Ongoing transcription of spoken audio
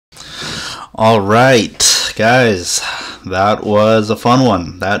All right, guys, that was a fun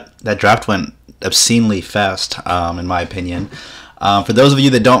one. That draft went obscenely fast, in my opinion. For those of you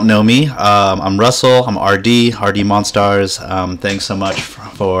that don't know me, I'm Russell. I'm RD Monstars. Thanks so much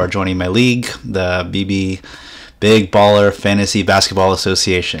for joining my league, the Big Baller Fantasy Basketball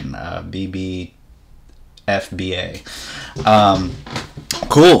Association, BBFBA.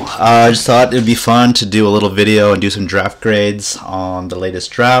 Cool. I just thought it'd be fun to do a little video and do some draft grades on the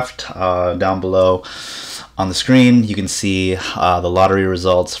latest draft. Down below on the screen, you can see the lottery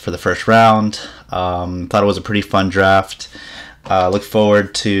results for the first round. Thought it was a pretty fun draft. Look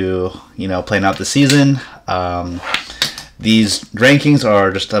forward to playing out the season. These rankings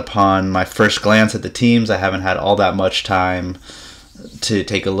are just upon my first glance at the teams. I haven't had all that much time to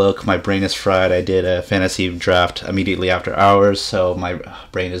take a look. My brain is fried. I did a fantasy draft immediately after ours, so my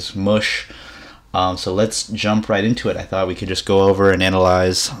brain is mush. So let's jump right into it. I thought we could just go over and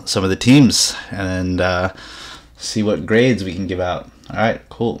analyze some of the teams and see what grades we can give out. All right,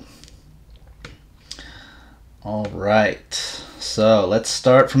 cool. All right, so let's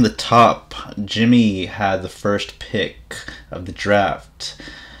start from the top. Jimmy had the first pick of the draft.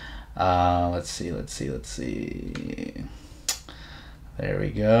 Let's see. There we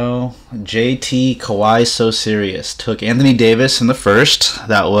go. JT Kawhi So Serious took Anthony Davis in the first.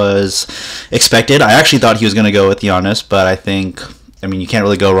 That was expected. I actually thought he was going to go with Giannis, but I mean, you can't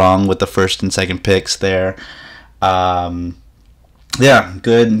really go wrong with the first and second picks there. Yeah,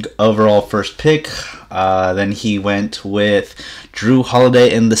 good overall first pick. Then he went with Drew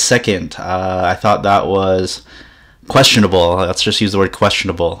Holiday in the second. I thought that was questionable. Let's just use the word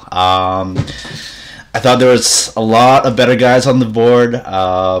questionable. I thought there was a lot of better guys on the board.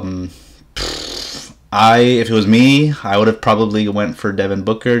 If it was me, I would have probably went for Devin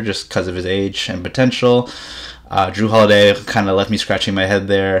Booker just because of his age and potential. Drew Holiday kind of left me scratching my head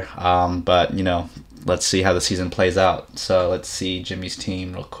there. But let's see how the season plays out. So let's see Jimmy's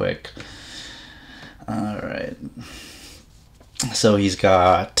team real quick. All right. So he's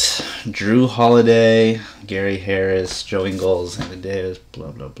got Drew Holiday, Gary Harris, Joe Ingles, Anthony Davis,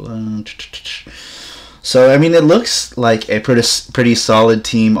 blah, blah, blah. So, I mean, it looks like a pretty solid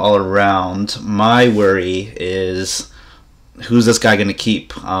team all around. My worry is, who's this guy going to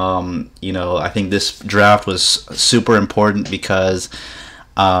keep? I think this draft was super important because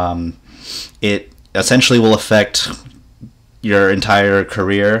it essentially will affect your entire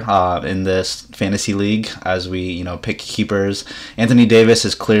career in this fantasy league as we, pick keepers. Anthony Davis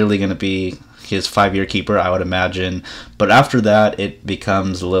is clearly going to be his 5-year keeper, I would imagine. But after that, it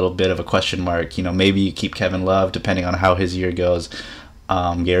becomes a little bit of a question mark. Maybe you keep Kevin Love, depending on how his year goes.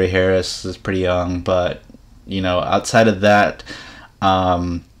 Gary Harris is pretty young, but, outside of that,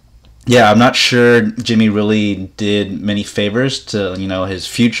 I'm not sure Jimmy really did many favors to, his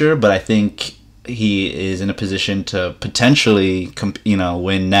future, but I think he is in a position to potentially,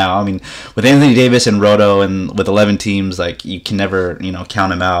 win now. I mean, with Anthony Davis and Roto and with 11 teams, you can never,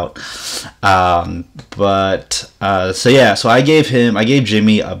 count him out. So I gave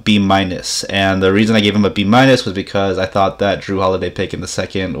Jimmy a B-, and the reason I gave him a B- was because I thought that Drew Holiday pick in the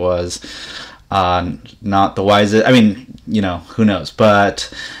second was not the wisest. I mean, who knows?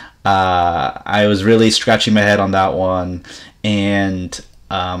 But I was really scratching my head on that one, and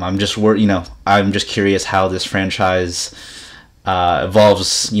I'm just curious how this franchise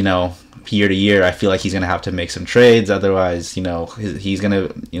evolves, year to year. I feel like he's going to have to make some trades. Otherwise, he's going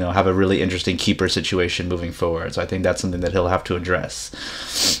to, have a really interesting keeper situation moving forward. So I think that's something that he'll have to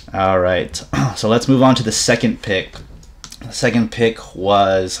address. All right. So let's move on to the second pick. The second pick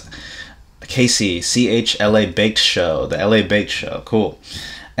was KC, CHLA Baked Show, the LA Baked Show. Cool.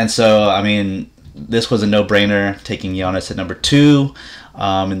 And so, I mean, this was a no-brainer, taking Giannis at number 2.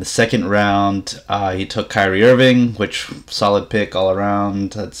 In the second round, he took Kyrie Irving, which solid pick all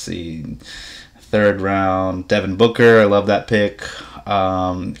around. Let's see, third round, Devin Booker. I love that pick.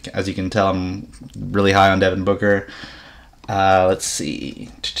 As you can tell, I'm really high on Devin Booker. Let's see,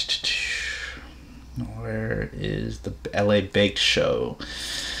 where is the LA Baked Show?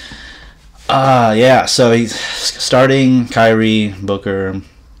 So he's starting Kyrie, Booker,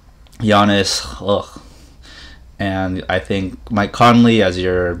 Giannis. Ugh. And I think Mike Conley as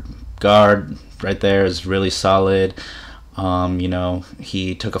your guard right there is really solid.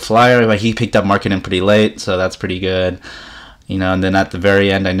 He took a flyer, but he picked up Markkanen pretty late, so that's pretty good. And then at the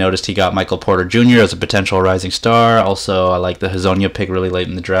very end, I noticed he got Michael Porter Jr. as a potential rising star. Also, I like the Hazonia pick really late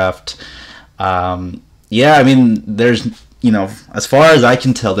in the draft. I mean, there's, as far as I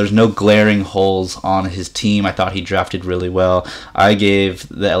can tell, there's no glaring holes on his team. I thought he drafted really well. I gave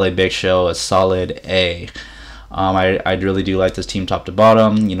the LA Big Show a solid A. I really do like this team top to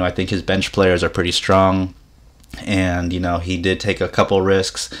bottom. You know, I think his bench players are pretty strong. And, you know, he did take a couple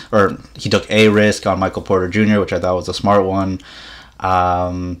risks, or he took a risk on Michael Porter Jr., which I thought was a smart one.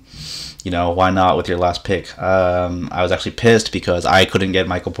 You know, why not with your last pick? I was actually pissed because I couldn't get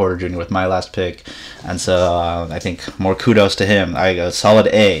Michael Porter Jr. with my last pick. And so I think more kudos to him. I go solid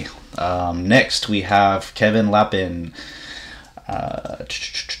A. Next, we have Kevin Lappin.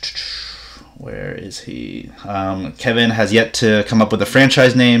 Where is he? Kevin has yet to come up with a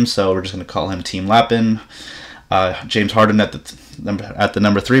franchise name, so we're just going to call him Team Lappin. James Harden at the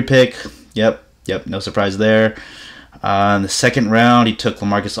number 3 pick. Yep, no surprise there. In the second round, he took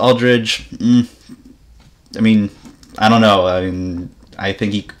LaMarcus Aldridge. I mean, I don't know. I mean, I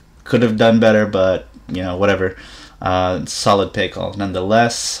think he could have done better, but, you know, whatever. Solid pick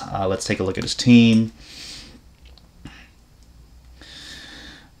nonetheless. Let's take a look at his team.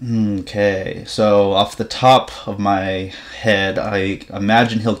 Okay, so off the top of my head, I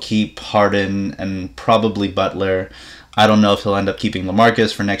imagine he'll keep Harden and probably Butler. I don't know if he'll end up keeping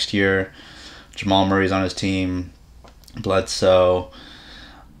LaMarcus for next year. Jamal Murray's on his team. Bledsoe.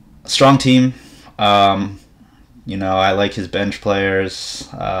 Strong team. You know, I like his bench players.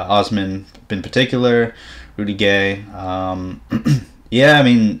 Osman in particular. Rudy Gay. Yeah, I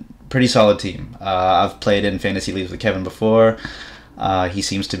mean, pretty solid team. I've played in fantasy leagues with Kevin before. He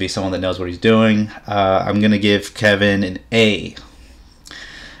seems to be someone that knows what he's doing. I'm going to give Kevin an A.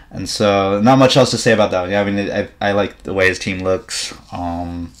 And so, not much else to say about that. Yeah, I mean, I like the way his team looks.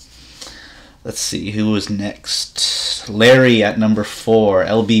 Let's see, who was next? Larry at number 4,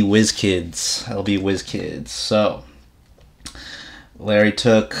 LB WizKids. So, Larry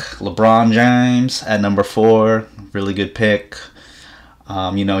took LeBron James at number 4. Really good pick.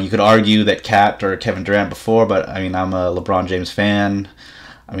 You know, you could argue that Kat or Kevin Durant before, but I mean, I'm a LeBron James fan.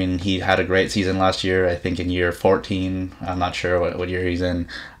 I mean, he had a great season last year, I think in year 14. I'm not sure what year he's in.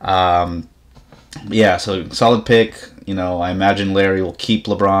 Yeah, so solid pick. You know, I imagine Larry will keep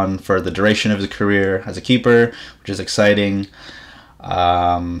LeBron for the duration of his career as a keeper, which is exciting.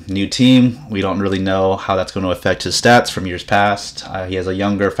 New team. We don't really know how that's going to affect his stats from years past. He has a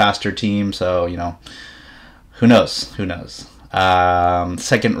younger, faster team, so, you know, who knows?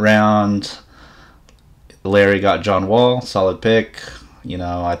 Second round, Larry got John Wall, solid pick. You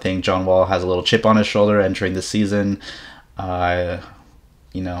know, I think John Wall has a little chip on his shoulder entering this season. You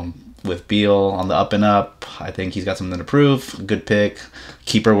know, with Beal on the up and up, I think he's got something to prove. Good pick,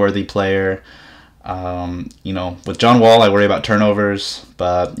 keeper-worthy player. You know, with John Wall, I worry about turnovers,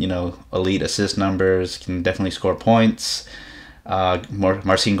 but, you know, elite assist numbers, can definitely score points.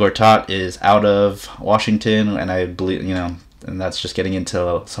 Marcin Gortat is out of Washington, and I believe, you know, and that's just getting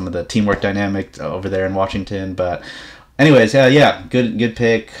into some of the teamwork dynamic over there in Washington. But anyways, yeah, good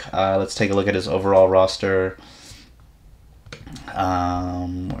pick. Let's take a look at his overall roster.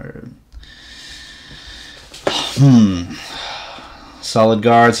 Solid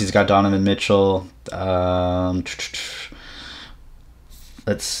guards. He's got Donovan Mitchell.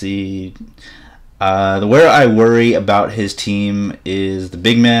 Let's see. Where I worry about his team is the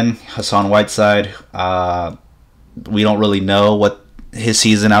big man, Hassan Whiteside. We don't really know what his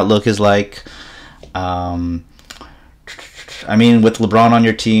season outlook is like. I mean, with LeBron on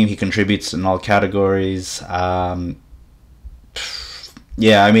your team, he contributes in all categories.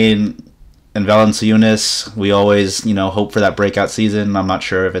 Yeah, I mean, in Valanciunas, we always, you know, hope for that breakout season. I'm not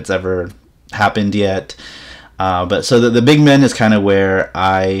sure if it's ever happened yet. But so the big men is kind of where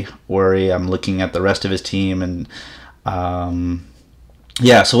I worry. I'm looking at the rest of his team, and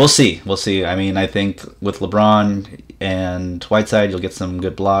yeah, so we'll see. I mean, I think with LeBron and Whiteside, you'll get some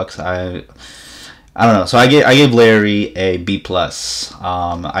good blocks. I don't know. So I gave Larry a B+.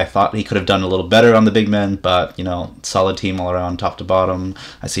 I thought he could have done a little better on the big men, but, you know, solid team all around, top to bottom.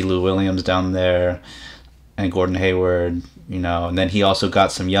 I see Lou Williams down there and Gordon Hayward, you know, and then he also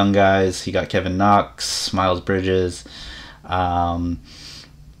got some young guys. He got Kevin Knox, Miles Bridges. Yeah,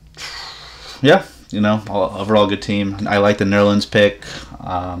 you know, overall good team. I like the Nerlens pick.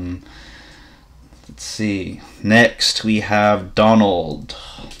 Let's see. Next, we have Donald.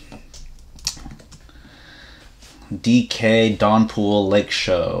 DK, Donpool, Lake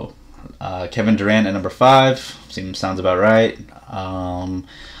Show. Kevin Durant at number 5. Sounds about right.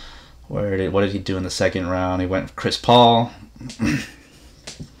 What did he do in the second round? He went with Chris Paul.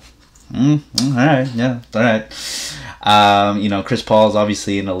 All right, yeah, all right. You know, Chris Paul is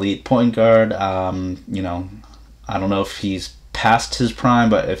obviously an elite point guard. You know, I don't know if he's past his prime,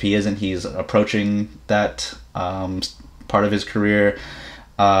 but if he isn't, he's approaching that part of his career.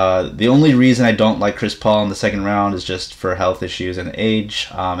 The only reason I don't like Chris Paul in the second round is just for health issues and age.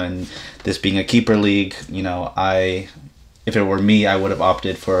 And this being a keeper league, if it were me, I would have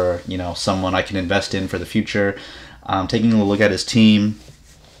opted for, someone I can invest in for the future. Taking a look at his team,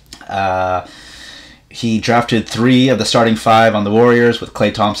 he drafted 3 of the starting 5 on the Warriors with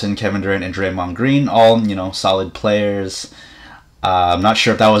Klay Thompson, Kevin Durant, and Draymond Green, all, solid players. I'm not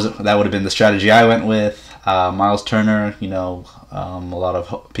sure if that would have been the strategy I went with. Miles Turner, a lot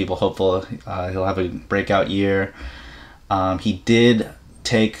of people hopeful he'll have a breakout year. He did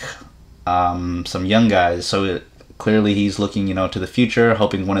take some young guys, so clearly he's looking, to the future,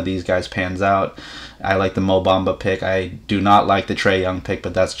 hoping one of these guys pans out. I like the Mo Bamba pick. I do not like the Trae Young pick,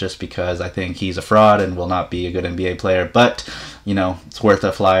 but that's just because I think he's a fraud and will not be a good NBA player. But, it's worth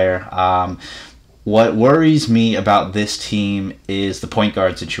a flyer. What worries me about this team is the point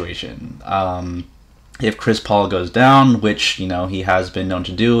guard situation. If Chris Paul goes down, which he has been known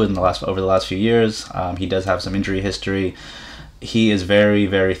to do over the last few years, he does have some injury history. He is very,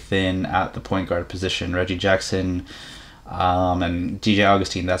 very thin at the point guard position. Reggie Jackson and DJ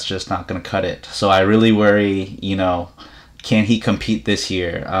Augustine, that's just not going to cut it. So I really worry, can he compete this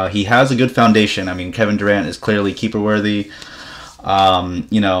year? He has a good foundation. I mean, Kevin Durant is clearly keeper worthy. And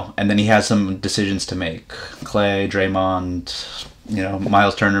then he has some decisions to make. Klay, Draymond,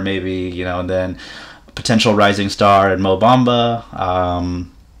 Miles Turner maybe, and then potential rising star and Mo Bamba,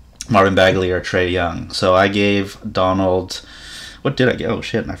 Marvin Bagley, or Trae Young. So I gave Donald. What did I give? Oh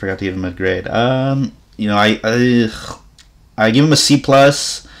shit! I forgot to give him a grade. I give him a C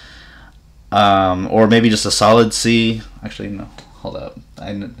plus, or maybe just a solid C. Actually, no. Hold up.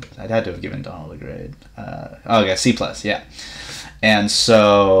 I'd had to have given Donald a grade. Okay, C plus. Yeah. And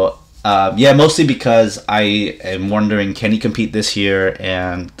so, mostly because I am wondering, can he compete this year?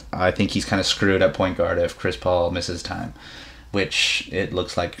 And I think he's kind of screwed at point guard if Chris Paul misses time, which it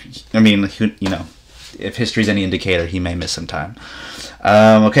looks like. I mean, if history's any indicator, he may miss some time.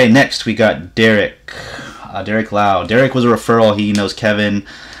 Okay, next we got Derek Lau. Derek was a referral. He knows Kevin.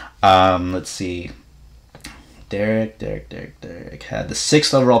 Let's see. Derek had the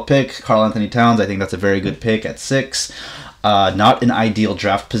 6th overall pick, Karl Anthony Towns. I think that's a very good pick at 6. Not an ideal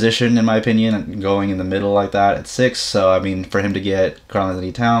draft position, in my opinion, going in the middle like that at 6. So, I mean, for him to get Karl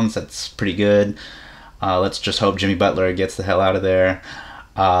Anthony Towns, that's pretty good. Let's just hope Jimmy Butler gets the hell out of there.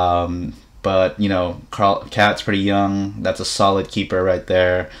 But, Cat's pretty young. That's a solid keeper right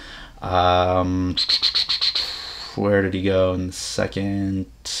there. Where did he go in the second?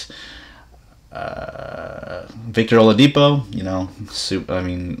 Victor Oladipo,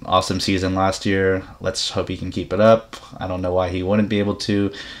 awesome season last year. Let's hope he can keep it up. I don't know why he wouldn't be able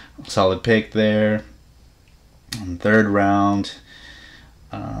to. Solid pick there. In the 3rd round,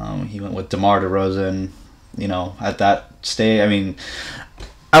 he went with DeMar DeRozan. At that stage,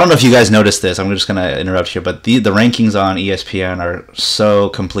 I don't know if you guys noticed this. I'm just going to interrupt here, but the rankings on ESPN are so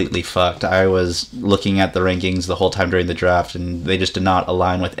completely fucked. I was looking at the rankings the whole time during the draft, and they just did not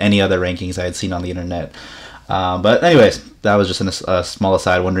align with any other rankings I had seen on the internet. But anyways, that was just a small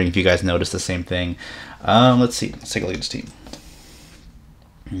aside, wondering if you guys noticed the same thing. Let's see. Let's take a look at this team.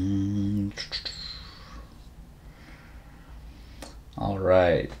 All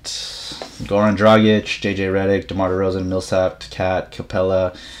right. Goran Dragic, JJ Redick, DeMar DeRozan, Millsap, Cat,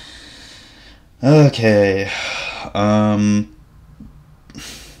 Capella. Okay.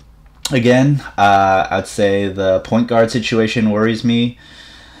 Again, I'd say the point guard situation worries me.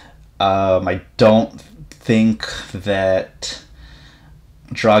 I don't think that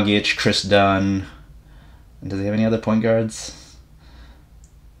Dragic, Chris Dunn. Does he have any other point guards?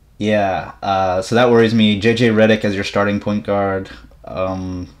 Yeah. So that worries me. JJ Redick as your starting point guard.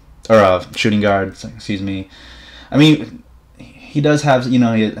 Shooting guard, excuse me. He does have, the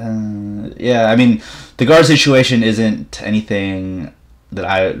guard situation isn't anything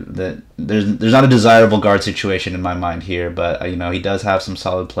that there's not a desirable guard situation in my mind here, but he does have some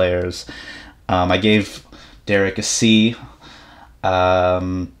solid players. I gave Derek a C.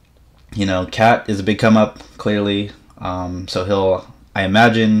 Cat is a big come up, clearly. So I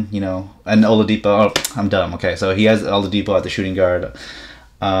imagine, and Oladipo. Oh, I'm dumb. Okay, so he has Oladipo at the shooting guard.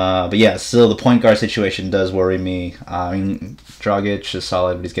 But yeah, still the point guard situation does worry me. Dragic is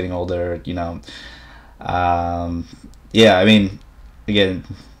solid, but he's getting older. Again, I gave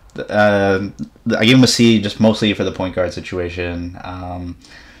him a C just mostly for the point guard situation.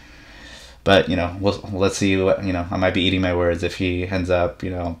 But let's see. I might be eating my words if he ends up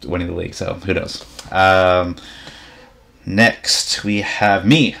winning the league. So who knows? Next, we have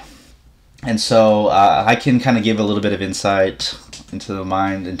me. And so I can kind of give a little bit of insight into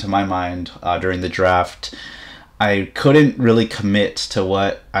my mind during the draft. I couldn't really commit to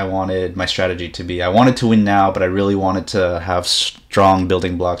what I wanted my strategy to be. I wanted to win now, but I really wanted to have strong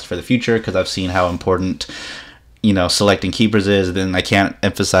building blocks for the future because I've seen how important, selecting keepers is. Then I can't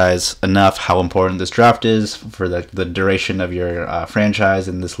emphasize enough how important this draft is for the duration of your franchise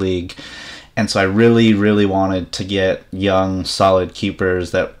in this league. And so I really, really wanted to get young, solid keepers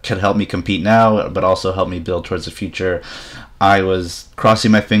that could help me compete now, but also help me build towards the future. I was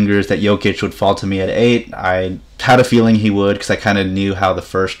crossing my fingers that Jokic would fall to me at 8. I had a feeling he would because I kind of knew how the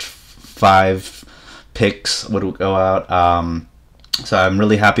first 5 picks would go out. So I'm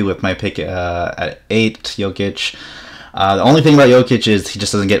really happy with my pick at 8, Jokic. The only thing about Jokic is he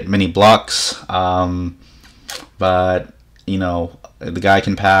just doesn't get many blocks. But, the guy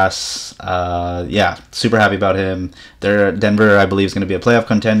can pass. Yeah, super happy about him. Denver, I believe, is going to be a playoff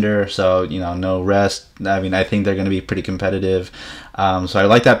contender. So, no rest. I think they're going to be pretty competitive. So I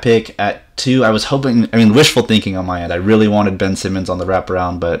like that pick. At 2, I was hoping, wishful thinking on my end. I really wanted Ben Simmons on the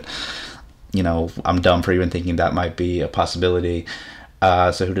wraparound, but, I'm dumb for even thinking that might be a possibility.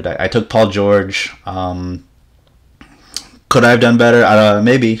 So who did I took Paul George. Could I have done better?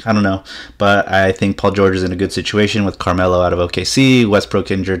 Maybe. I don't know. But I think Paul George is in a good situation with Carmelo out of OKC, Westbrook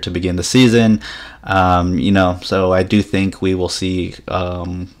injured to begin the season. So I do think we will see,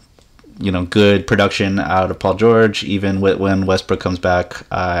 good production out of Paul George, even when Westbrook comes back.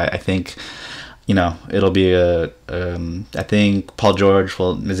 I think, it'll be I think Paul George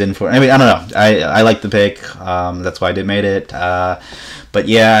is in for. I don't know. I like the pick. That's why I made it. But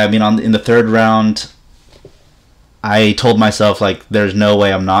yeah, in the 3rd round, I told myself, there's no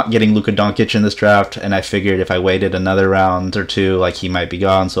way I'm not getting Luka Doncic in this draft, and I figured if I waited another round or 2, he might be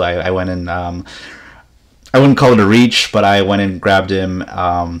gone. So I went and I wouldn't call it a reach, but I went and grabbed him, in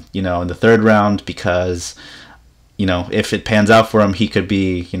the 3rd round because, if it pans out for him, he could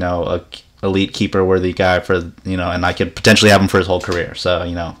be, a elite keeper worthy guy for, and I could potentially have him for his whole career.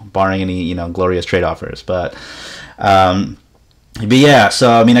 So, barring any, glorious trade offers, but yeah,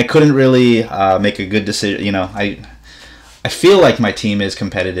 so I couldn't really make a good decision. I feel like my team is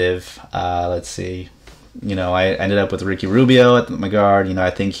competitive. Let's see. I ended up with Ricky Rubio at my guard.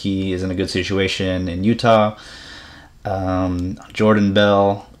 I think he is in a good situation in Utah. Jordan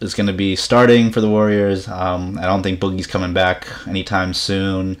Bell is going to be starting for the Warriors. I don't think Boogie's coming back anytime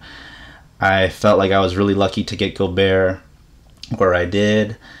soon. I felt like I was really lucky to get Gobert where I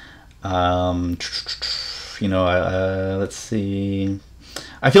did. Let's see.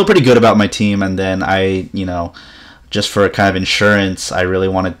 I feel pretty good about my team, and then just for kind of insurance, I really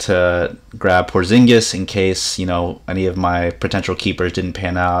wanted to grab Porzingis in case, any of my potential keepers didn't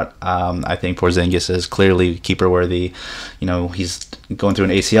pan out. I think Porzingis is clearly keeper worthy. He's going through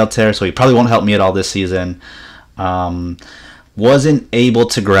an ACL tear, so he probably won't help me at all this season. Wasn't able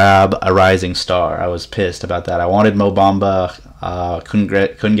to grab a rising star. I was pissed about that. I wanted Mo Bamba.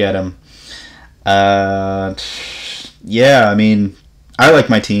 Couldn't get him. Yeah, I like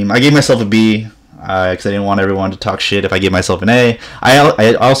my team. I gave myself a B because I didn't want everyone to talk shit if I gave myself an A.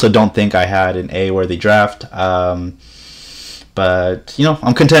 I also don't think I had an A-worthy draft. But,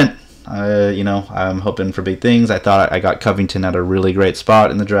 I'm content. I'm hoping for big things. I thought I got Covington at a really great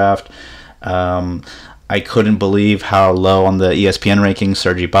spot in the draft. I couldn't believe how low on the ESPN rankings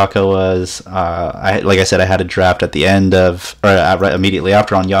Serge Ibaka was. Like I said, I had a draft at the end of, or immediately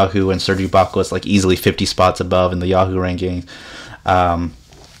after on Yahoo, and Serge Ibaka was easily 50 spots above in the Yahoo ranking.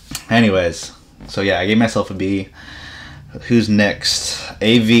 Anyways, so yeah, I gave myself a B. Who's next?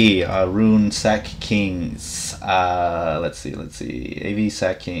 AV, Rune Sack Kings. Let's see. AV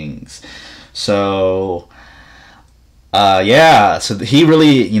Sack Kings. So so he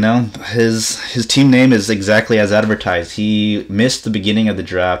really, his team name is exactly as advertised. He missed the beginning of the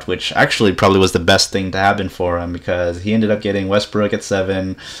draft, which actually probably was the best thing to happen for him because he ended up getting Westbrook at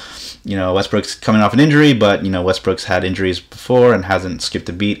 7. Westbrook's coming off an injury, but, Westbrook's had injuries before and hasn't skipped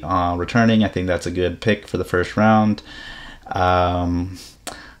a beat returning. I think that's a good pick for the 1st round.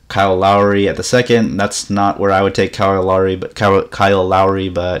 Kyle Lowry at the 2nd. That's not where I would take Kyle Lowry, but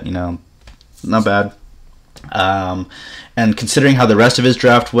not bad. And considering how the rest of his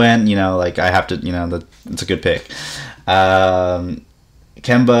draft went, I have to, it's a good pick. Kemba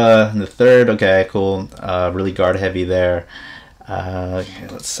in the 3rd, okay, cool. Really guard heavy there. Okay,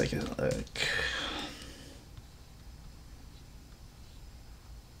 let's take a look.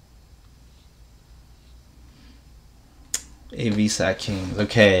 AV Sack Kings,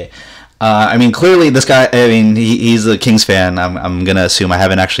 okay. Clearly this guy, he's a Kings fan. I'm going to assume I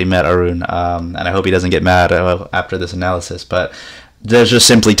haven't actually met Arun, and I hope he doesn't get mad after this analysis. But there's just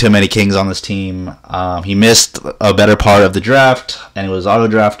simply too many Kings on this team. He missed a better part of the draft, and it was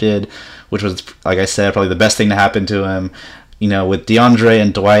auto-drafted, which was, like I said, probably the best thing to happen to him. With DeAndre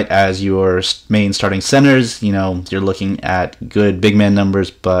and Dwight as your main starting centers, you're looking at good big man numbers,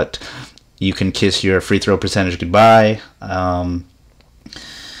 but you can kiss your free throw percentage goodbye.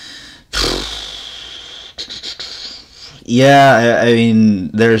 Yeah, I mean,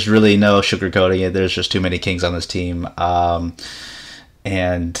 there's really no sugarcoating it. There's just too many Kings on this team.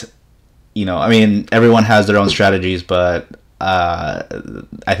 And, I mean, everyone has their own strategies, but I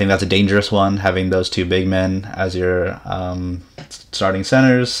think that's a dangerous one, having those two big men as your starting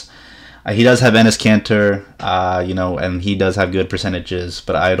centers. He does have Enes Kanter, and he does have good percentages,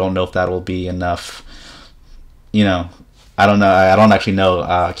 but I don't know if that will be enough. I don't know. I don't actually know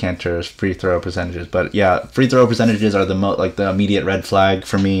Kanter's free throw percentages, but yeah, free throw percentages are the immediate red flag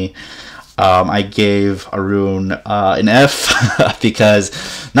for me. I gave Arun an F because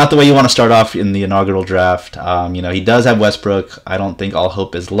not the way you want to start off in the inaugural draft. He does have Westbrook. I don't think all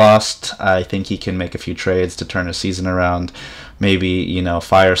hope is lost. I think he can make a few trades to turn his season around. Maybe,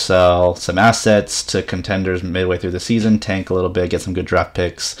 fire sell some assets to contenders midway through the season, tank a little bit, get some good draft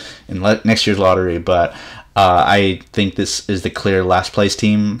picks in next year's lottery. But I think this is the clear last place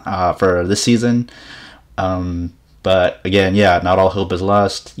team for this season. But again, yeah, not all hope is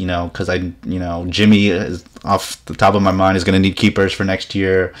lost, because Jimmy is off the top of my mind is going to need keepers for next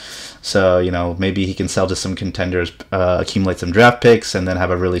year. So, maybe he can sell to some contenders, accumulate some draft picks, and then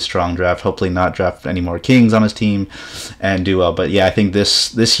have a really strong draft. Hopefully not draft any more Kings on his team and do well. But yeah, I think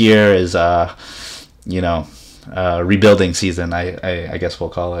this year is, rebuilding season, I guess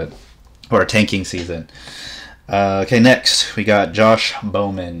we'll call it, or a tanking season. Okay, next we got Josh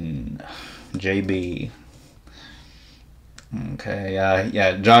Bowman, JB. Okay,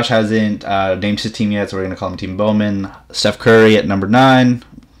 yeah, Josh hasn't named his team yet, so we're going to call him Team Bowman. Steph Curry at number 9,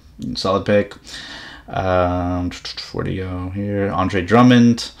 solid pick. Where do you go here? Andre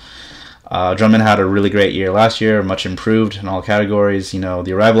Drummond. Drummond had a really great year last year, much improved in all categories.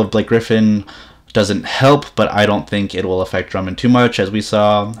 The arrival of Blake Griffin doesn't help, but I don't think it will affect Drummond too much, as we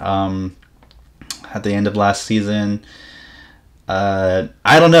saw at the end of last season. I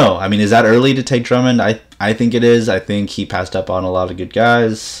don't know. I mean, is that early to take Drummond? I think it is. I think he passed up on a lot of good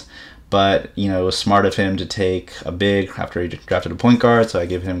guys, but it was smart of him to take a big after he drafted a point guard, so I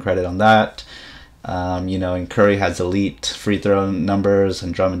give him credit on that. And Curry has elite free throw numbers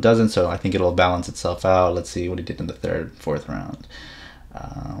and Drummond doesn't, so I think it'll balance itself out. Let's see what he did in the 3rd, 4th round.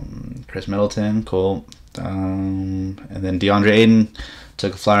 Chris Middleton, cool. And then DeAndre Ayton,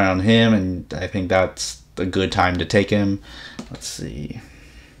 took a flyer on him, and I think that's a good time to take him. Let's see.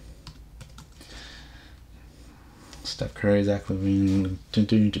 Steph Curry, Zach LaVine,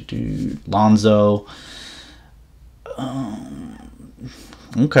 Lonzo.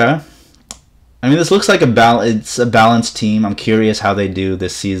 Okay. I mean, this looks like it's a balanced team. I'm curious how they do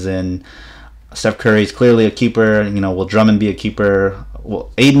this season. Steph Curry is clearly a keeper. Will Drummond be a keeper?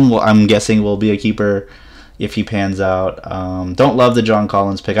 Well, Aiden, I'm guessing, will be a keeper if he pans out. Don't love the John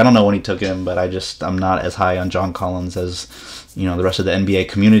Collins pick. I don't know when he took him, but I'm not as high on John Collins as the rest of the NBA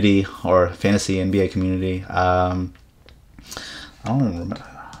community or fantasy NBA community. I don't remember.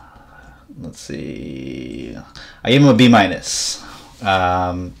 Let's see. I gave him a B-.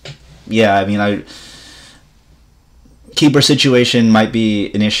 Yeah, I mean, keeper situation might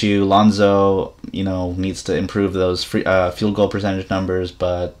be an issue. Lonzo, needs to improve those field goal percentage numbers,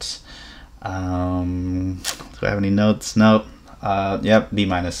 but do I have any notes? No. Yep, B-.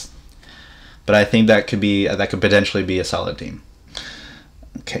 But I think that could potentially be a solid team.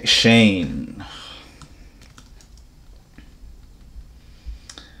 Okay, Shane.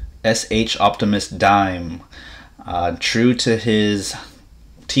 SH Optimus Dime. True to his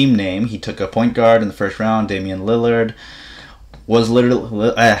team name, he took a point guard in the 1st round, Damian Lillard. Was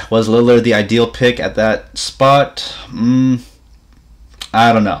Lillard the ideal pick at that spot? I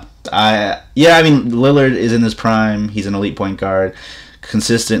don't know. I mean, Lillard is in his prime. He's an elite point guard,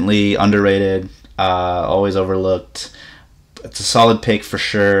 consistently underrated, always overlooked. It's a solid pick for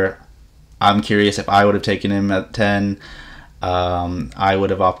sure. I'm curious if I would have taken him at 10. I would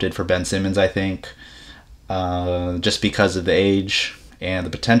have opted for Ben Simmons, I think, just because of the age and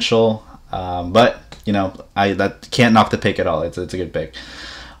the potential. But that can't knock the pick at all. It's a good pick.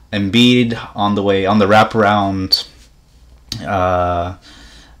 Embiid on the wraparound.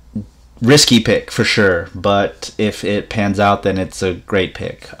 Risky pick for sure, but if it pans out, then it's a great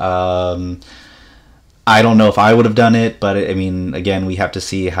pick. I don't know if I would have done it, but I mean, again, we have to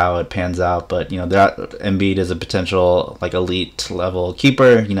see how it pans out. But that Embiid is a potential elite level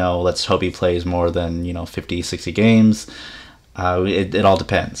keeper. Let's hope he plays more than 50, 60 games. It all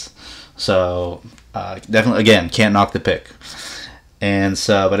depends. So definitely, again, can't knock the pick. And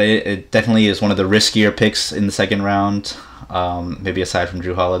so, but it definitely is one of the riskier picks in the second round. Maybe aside from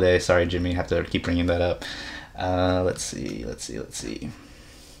Drew Holiday. Sorry, Jimmy, have to keep bringing that up. Let's see.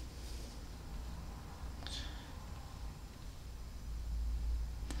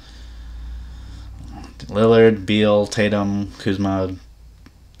 Lillard, Beal, Tatum, Kuzma,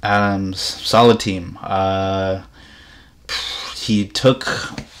 Adams, solid team. He took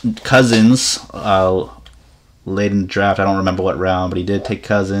Cousins late in the draft. I don't remember what round, but he did take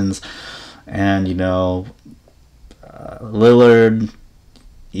Cousins. And, Lillard,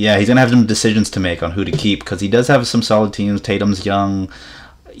 yeah, he's going to have some decisions to make on who to keep because he does have some solid teams. Tatum's young,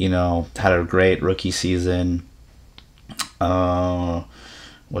 had a great rookie season.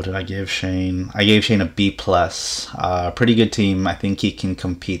 What did I give Shane? I gave Shane a B+. Pretty good team. I think he can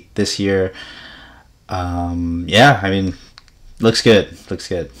compete this year. Looks good.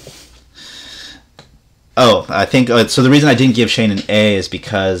 Oh, I think so. The reason I didn't give Shane an A is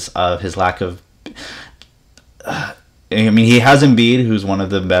because of his lack of. He has Embiid, who's one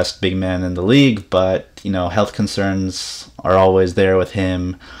of the best big men in the league, but health concerns are always there with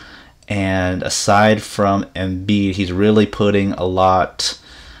him. And aside from Embiid, he's really putting a lot.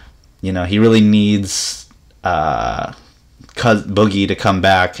 He really needs Boogie to come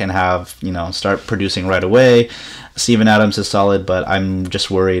back and have start producing right away. Steven Adams is solid, but I'm just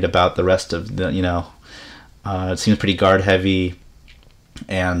worried about the rest of the. It seems pretty guard heavy,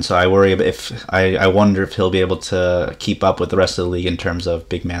 and so I worry I wonder if he'll be able to keep up with the rest of the league in terms of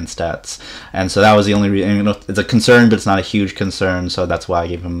big man stats. And so that was the only reason. It's a concern, but it's not a huge concern. So that's why I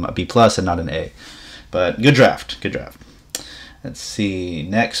gave him a B+ and not an A. But good draft. Let's see.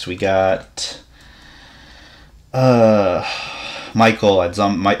 Next, we got Michael at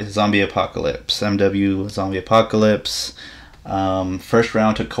Zombie Apocalypse. MW Zombie Apocalypse. First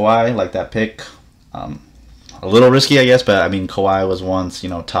round took Kawhi, like that pick. A little risky, I guess, but Kawhi was once,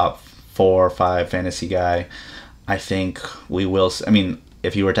 top 4 or 5 fantasy guy. I think we will.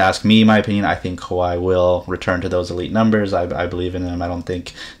 If you were to ask me my opinion, I think Kawhi will return to those elite numbers. I believe in him. I don't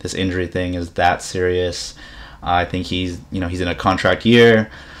think this injury thing is that serious. I think he's in a contract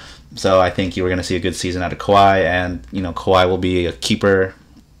year, so I think you were going to see a good season out of Kawhi, and Kawhi will be a keeper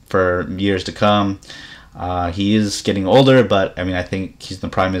for years to come. He is getting older, but I think he's in the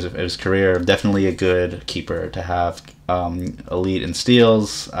prime of his career. Definitely a good keeper to have. Elite in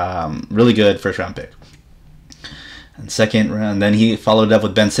steals. Really good first round pick. And second round, then he followed up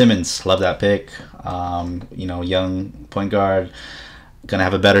with Ben Simmons. Love that pick. Young point guard. Gonna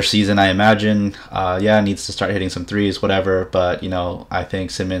have a better season, I imagine. Needs to start hitting some threes, whatever. But I think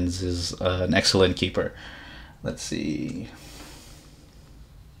Simmons is an excellent keeper. Let's see.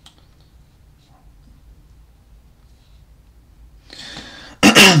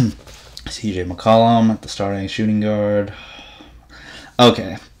 CJ McCollum at the starting shooting guard.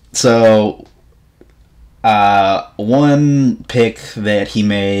 Okay, so one pick that he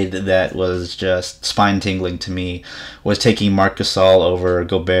made that was just spine-tingling to me was taking Marc Gasol over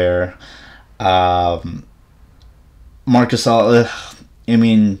Gobert. Marc Gasol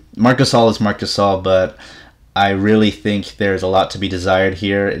is Marc Gasol, but I really think there's a lot to be desired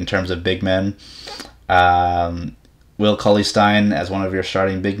here in terms of big men. Will Cauley-Stein as one of your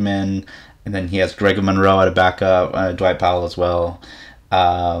starting big men, and then he has Greg Monroe at a backup, Dwight Powell as well.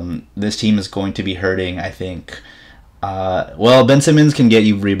 This team is going to be hurting, I think. Ben Simmons can get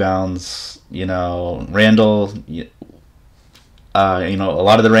you rebounds. Randall. A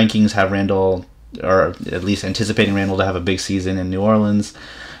lot of the rankings have Randall, or at least anticipating Randall to have a big season in New Orleans.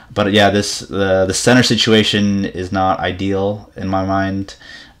 But the center situation is not ideal in my mind.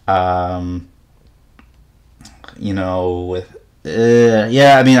 I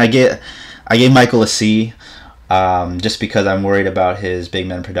gave Michael a C. Just because I'm worried about his big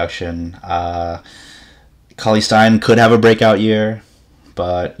man production. Cauley-Stein could have a breakout year,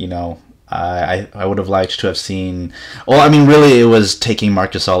 but I would have liked to have seen. Well, really, it was taking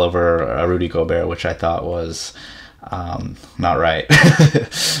Marc Gasol over Rudy Gobert, which I thought was not right.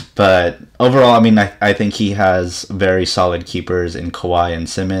 But overall, I think he has very solid keepers in Kawhi and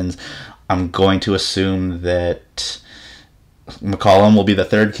Simmons. I'm going to assume that McCollum will be the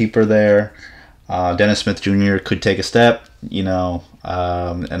third keeper there. Dennis Smith Jr. could take a step,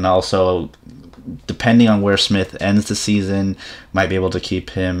 and also depending on where Smith ends the season, might be able to keep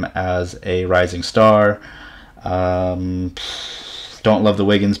him as a rising star. Don't love the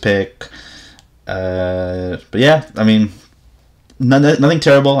Wiggins pick, but yeah, nothing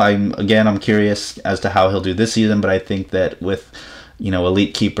terrible. I'm curious as to how he'll do this season, but I think that with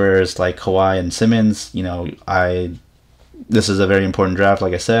elite keepers like Kawhi and Simmons, I this is a very important draft,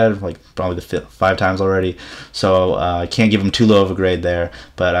 like I said, like probably the 5 times already. So I can't give him too low of a grade there,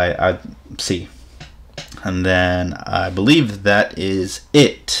 but I C. And then I believe that is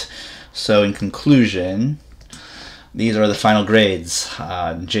it. So in conclusion, these are the final grades.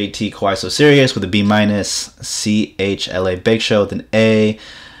 JT Kawhi So Serious with a B-, CHLA Big Show with an A,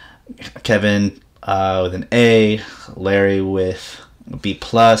 Kevin with an A, Larry with a B+,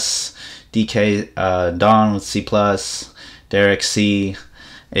 DK Don with C+, Derek C,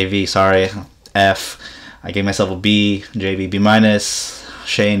 AV sorry, F. I gave myself a B, JV B-,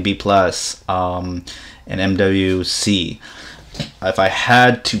 Shane B+, and MW C. If I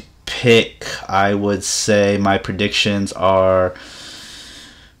had to pick, I would say my predictions are,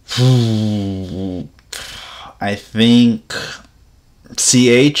 I think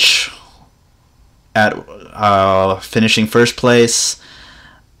CH at finishing first place.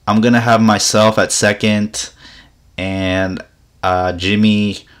 I'm gonna have myself at second, and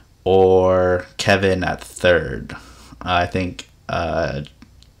Jimmy or Kevin at third. I think.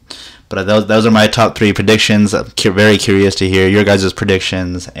 But those are my top 3 predictions. I'm very curious to hear your guys'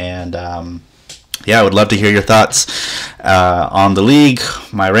 predictions, and yeah, I would love to hear your thoughts on the league,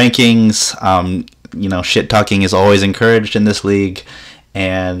 my rankings. You know, shit talking is always encouraged in this league,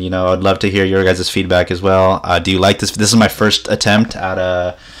 and you know, I'd love to hear your guys' feedback as well. Do you like this? This is my first attempt at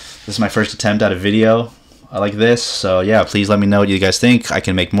a video like this. So yeah, please let me know what you guys think. I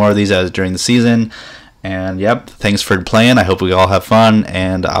can make more of these during the season. And yep, thanks for playing. I hope we all have fun,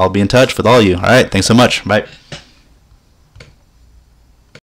 and I'll be in touch with all of you. All right, thanks so much. Bye.